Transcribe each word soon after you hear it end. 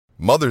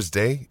Mother's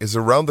Day is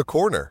around the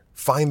corner.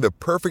 Find the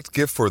perfect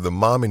gift for the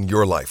mom in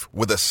your life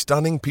with a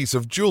stunning piece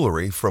of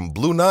jewelry from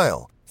Blue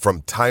Nile.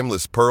 From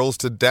timeless pearls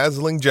to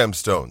dazzling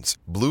gemstones,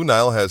 Blue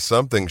Nile has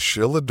something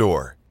she'll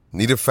adore.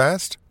 Need it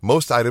fast?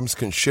 Most items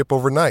can ship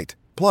overnight.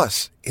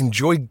 Plus,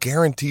 enjoy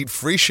guaranteed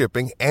free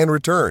shipping and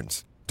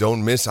returns.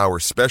 Don't miss our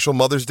special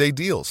Mother's Day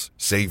deals.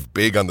 Save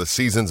big on the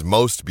season's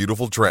most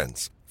beautiful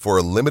trends. For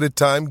a limited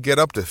time, get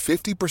up to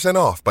 50%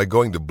 off by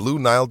going to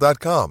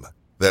BlueNile.com.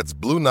 That's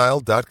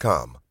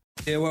BlueNile.com.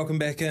 Yeah, welcome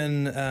back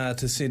in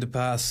to Centre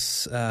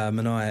Pass.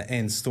 Mania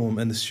and Storm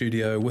in the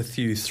studio with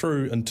you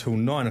through until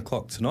 9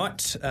 o'clock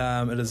tonight.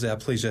 It is our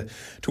pleasure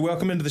to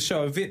welcome into the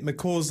show Yvette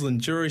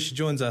McCausland-Durie. She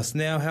joins us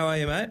now. How are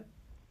you, mate?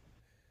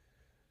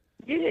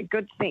 Yeah,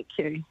 good, thank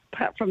you.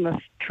 Apart from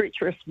this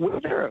treacherous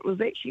weather, it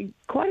was actually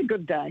quite a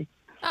good day.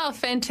 Oh,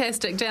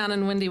 fantastic. Down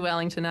in windy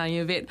Wellington, are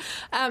you, Yvette?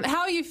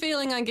 How are you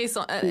feeling, I guess,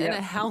 in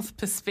a health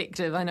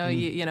perspective? I know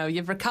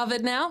you've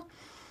recovered now.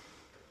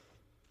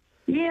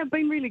 Yeah, I've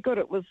been really good.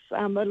 It was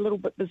a little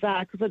bit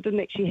bizarre because I didn't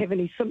actually have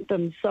any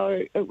symptoms,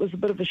 so it was a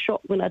bit of a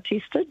shock when I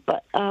tested,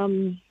 but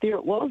there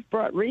it was,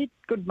 bright red,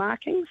 good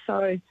marking.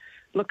 So,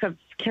 look, I've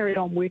carried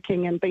on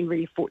working and been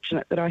really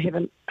fortunate that I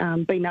haven't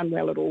been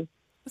unwell at all.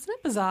 Isn't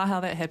it bizarre how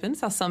that happens?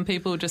 How some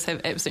people just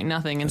have absolutely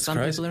nothing and That's some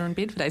crazy. people are in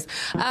bed for days.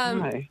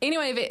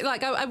 Anyway,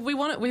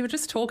 we were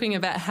just talking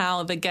about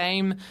how the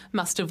game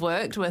must have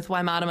worked with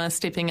Waimarama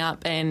stepping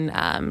up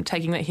and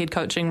taking that head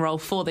coaching role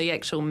for the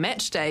actual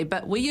match day.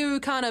 But were you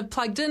kind of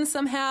plugged in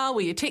somehow?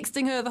 Were you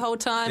texting her the whole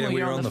time? Yeah, were you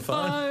we were on the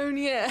phone?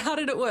 Yeah, how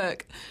did it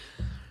work?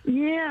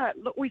 Yeah,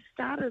 look, we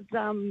started,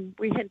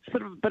 we had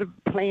sort of a bit of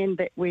a plan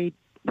that we'd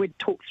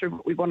talk through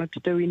what we wanted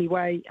to do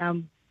anyway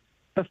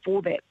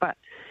before that, but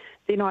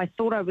then I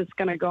thought I was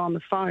going to go on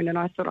the phone and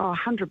I thought,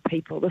 100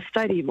 people, the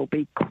stadium will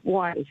be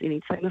quiet as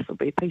anything. This will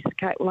be a piece of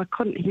cake. Well, I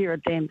couldn't hear a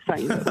damn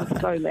thing. It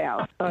was so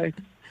loud. So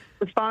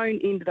the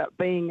phone ended up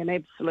being an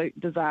absolute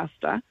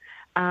disaster.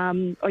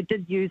 I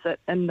did use it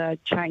in the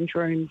change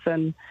rooms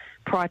and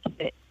prior to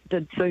that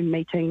did Zoom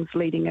meetings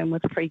leading in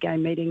with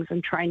pre-game meetings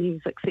and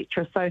trainings,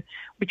 etc. So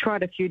we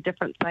tried a few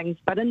different things.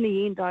 But in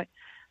the end, I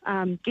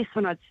guess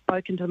when I'd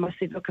spoken to them, I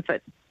said, look, if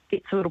it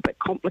gets a little bit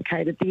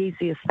complicated, the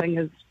easiest thing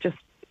is just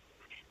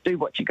do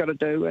what you got to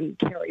do and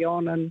carry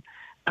on.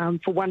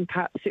 And for one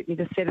part,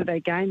 certainly the Saturday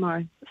game,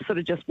 I sort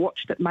of just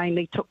watched it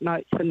mainly, took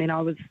notes, and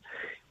then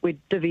we'd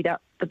divvied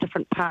up the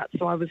different parts.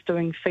 So I was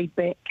doing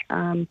feedback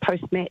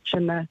post-match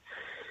and the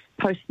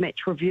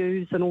post-match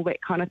reviews and all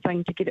that kind of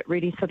thing to get it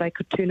ready so they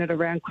could turn it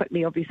around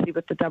quickly, obviously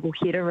with the double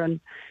header,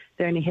 and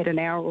they only had an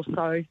hour or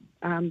so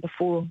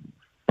before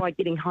by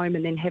getting home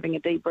and then having a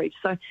debrief.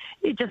 So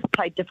it just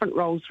played different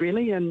roles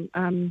really, and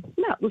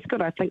it was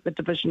good. I think the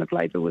division of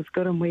labour was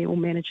good and we all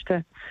managed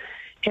to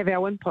have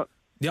our input.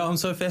 Yeah, I'm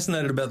so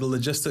fascinated about the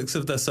logistics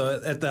of this.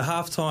 So at the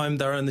halftime,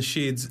 they're in the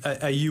sheds.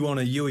 Are you on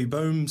a Yui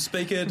Boom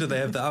speaker? Do they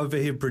have the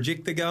overhead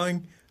projector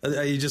going?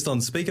 Are you just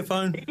on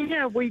speakerphone?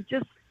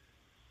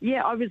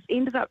 Yeah, I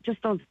ended up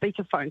just on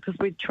speakerphone because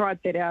we'd tried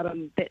that out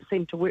and that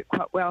seemed to work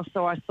quite well.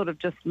 So I sort of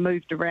just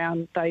moved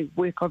around. They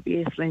work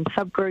obviously in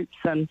subgroups,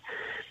 and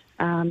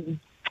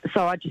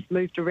so I just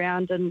moved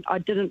around and I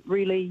didn't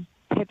really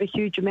have a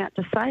huge amount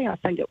to say. I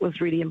think it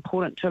was really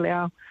important to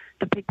allow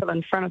the people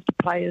in front of the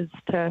players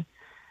to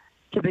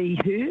be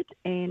heard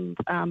and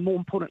more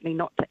importantly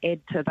not to add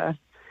to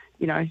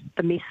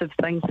the mess of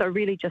things. So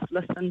really just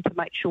listen to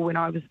make sure when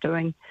I was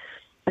doing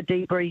the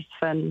debrief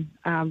and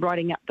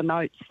writing up the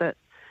notes that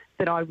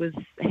I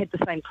had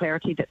the same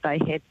clarity that they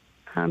had.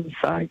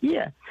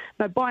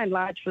 By and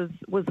large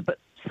was a bit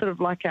sort of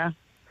like a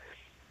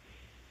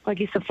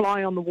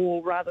fly on the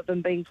wall rather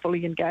than being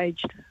fully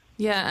engaged.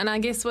 Yeah, and I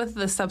guess with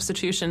the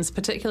substitutions,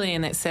 particularly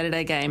in that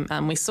Saturday game,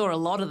 we saw a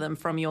lot of them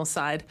from your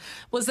side.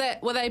 Were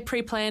they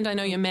pre-planned? I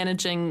know you're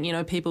managing,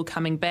 people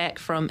coming back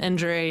from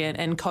injury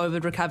and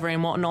COVID recovery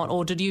and whatnot,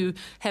 or did you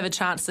have a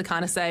chance to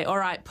kind of say, all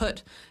right,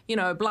 put,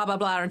 blah, blah,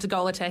 blah into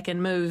goal attack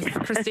and move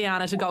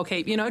Christiana to goal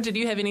keep? Did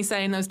you have any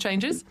say in those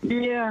changes?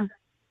 Yeah.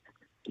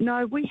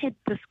 No, we had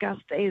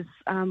discussed, as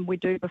we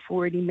do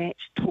before any match,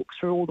 talk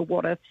through all the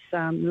what-ifs,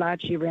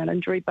 largely around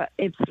injury, but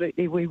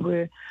absolutely we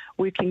were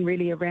working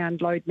really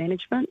around load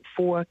management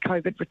for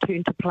COVID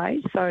return to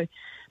play. So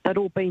they'd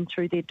all been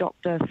through their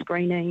doctor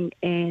screening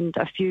and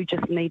a few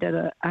just needed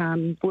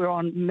were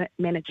on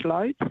managed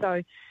load.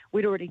 So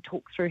we'd already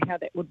talked through how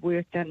that would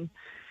work and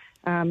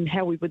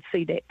how we would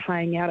see that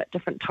playing out at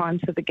different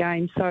times of the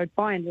game. So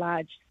by and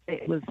large,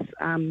 it was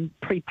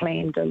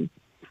pre-planned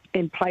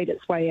and played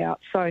its way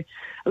out. So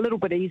a little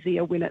bit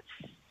easier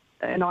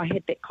and I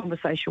had that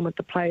conversation with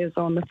the players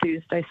on the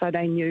Thursday, so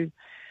they knew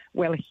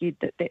well ahead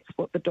that that's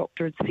what the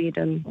doctor had said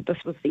and this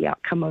was the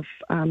outcome of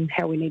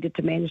how we needed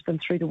to manage them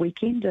through the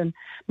weekend. And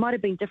might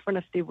have been different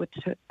if there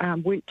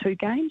weren't two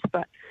games,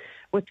 but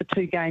with the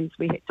two games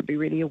we had to be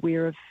really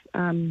aware of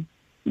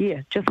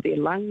just their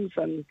lungs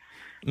and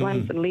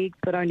legs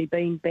that only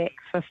been back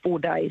for 4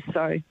 days,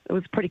 so it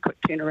was a pretty quick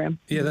turnaround.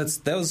 Yeah,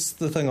 that was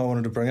the thing I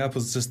wanted to bring up,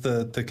 was just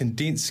the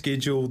condensed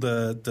schedule,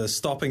 the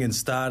stopping and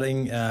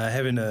starting,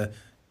 having to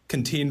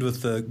contend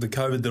with the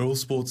COVID that all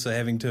sports are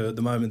having to at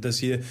the moment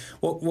this year.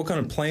 What kind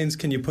of plans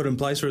can you put in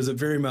place, or is it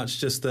very much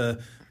just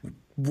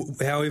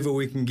however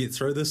we can get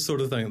through this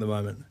sort of thing at the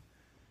moment?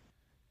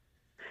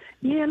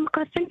 Yeah, look,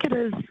 I think it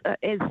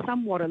is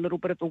somewhat a little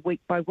bit of a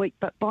week by week,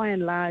 but by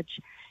and large,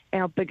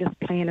 our biggest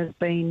plan has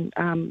been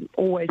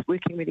always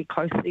working really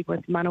closely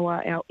with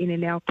Manawa, our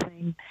NNL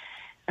team.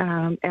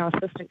 Our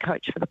assistant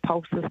coach for the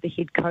Pulse is the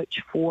head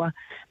coach for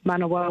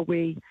Manawa.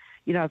 We,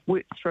 have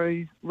worked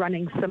through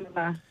running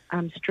similar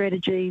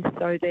strategies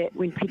so that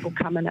when people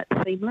come in, it's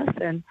seamless,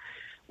 and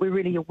we're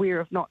really aware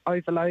of not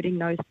overloading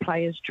those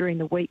players during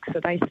the week, so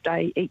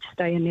they each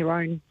stay in their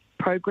own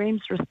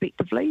programs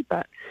respectively,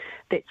 but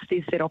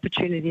there's that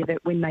opportunity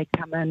that when they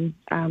come in,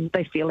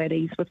 they feel at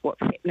ease with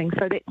what's happening.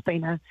 So that's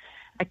been a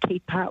key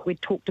part. We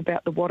talked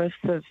about the what ifs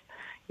of,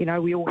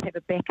 we all have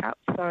a backup.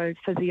 So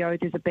physio,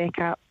 there's a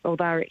backup, or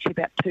they're actually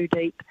about 2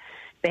 deep.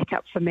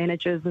 Backup for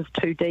managers is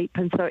 2 deep,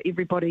 and so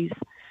everybody's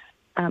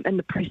in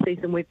the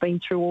pre-season. We've been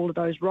through all of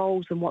those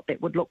roles and what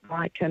that would look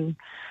like and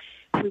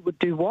who would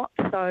do what.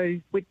 So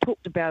we've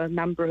talked about a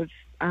number of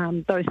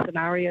those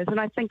scenarios, and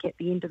I think at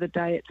the end of the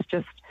day, it's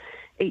just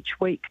each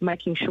week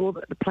making sure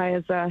that the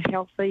players are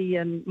healthy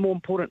and, more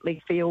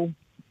importantly, feel,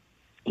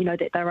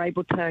 that they're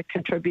able to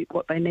contribute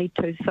what they need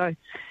to. So,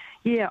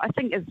 yeah, I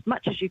think as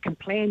much as you can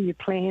plan, you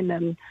plan,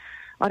 and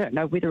I don't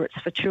know whether it's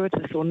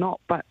fortuitous or not,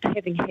 but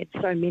having had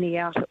so many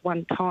out at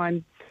one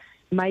time,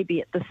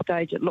 maybe at this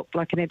stage it looked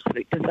like an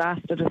absolute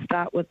disaster to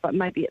start with, but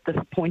maybe at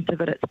this point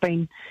of it, it's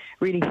been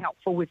really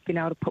helpful. We've been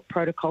able to put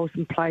protocols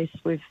in place.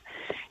 We've,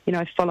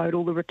 followed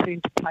all the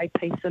return to play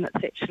piece, and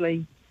it's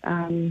actually,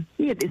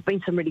 there's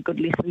been some really good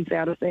lessons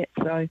out of that.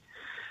 So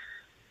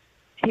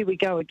here we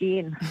go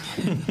again,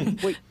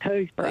 week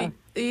 2. Bro.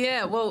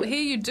 Yeah, well,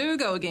 here you do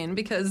go again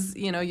because,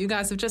 you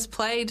guys have just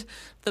played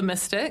the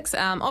Mystics.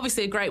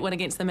 Obviously a great win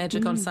against the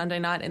Magic on Sunday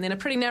night, and then a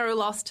pretty narrow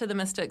loss to the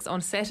Mystics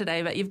on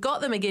Saturday, but you've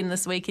got them again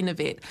this weekend,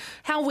 Yvette.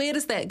 How weird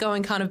is that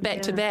going kind of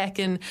back to back,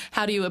 and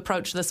how do you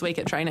approach this week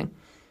at training?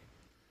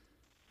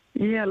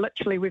 Yeah,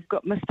 literally we've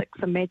got Mystics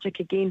and Magic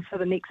again for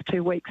the next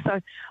 2 weeks. So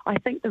I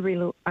think the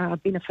real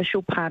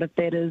beneficial part of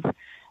that is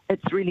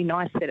it's really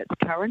nice that it's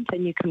current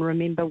and you can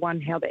remember,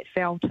 how that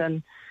felt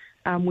and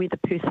where the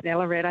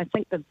personnel are at. I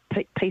think the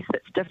piece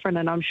that's different,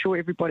 and I'm sure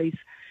everybody's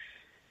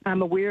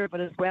aware of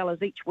it as well,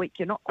 is each week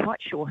you're not quite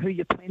sure who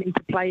you're planning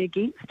to play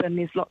against, and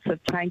there's lots of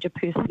change of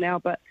personnel,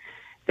 but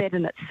that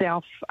in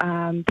itself,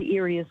 the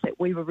areas that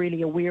we were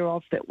really aware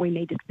of that we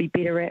needed to be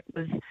better at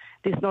was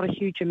there's not a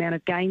huge amount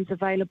of games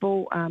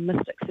available.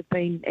 Mystics have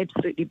been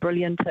absolutely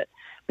brilliant at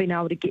being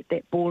able to get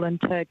that ball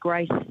into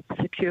Grace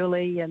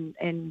securely, and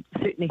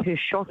certainly her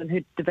shot and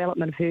her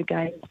development of her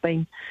game has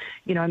been,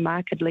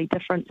 markedly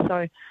different.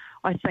 So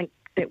I think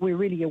that we're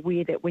really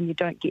aware that when you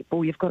don't get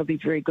ball, you've got to be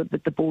very good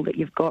with the ball that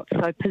you've got.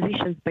 So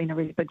possession's been a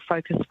really big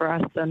focus for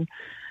us, and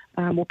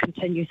we'll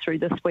continue through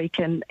this week.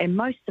 And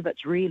most of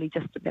it's really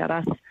just about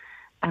us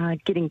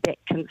getting back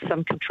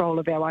some control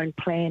of our own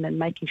plan and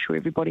making sure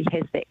everybody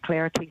has that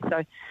clarity.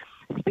 So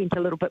spent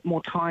a little bit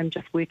more time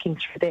just working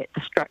through that,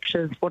 the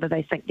structures, what do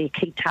they think their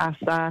key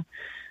tasks are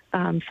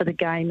for the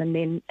game, and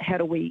then how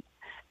do we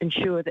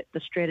ensure that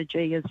the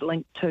strategy is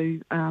linked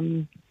to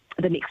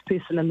the next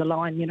person in the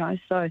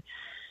line, So,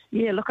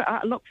 yeah, look,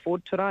 I look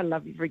forward to it. I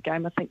love every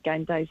game. I think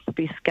game day is the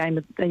best game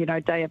of,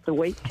 day of the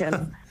week,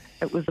 and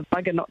it was a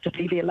bugger not to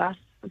be there last,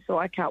 so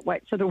I can't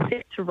wait for the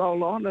week to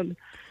roll on, and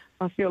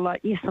I feel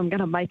like, yes, I'm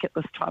going to make it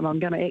this time. I'm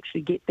going to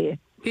actually get there.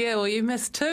 Yeah, well, you missed 2.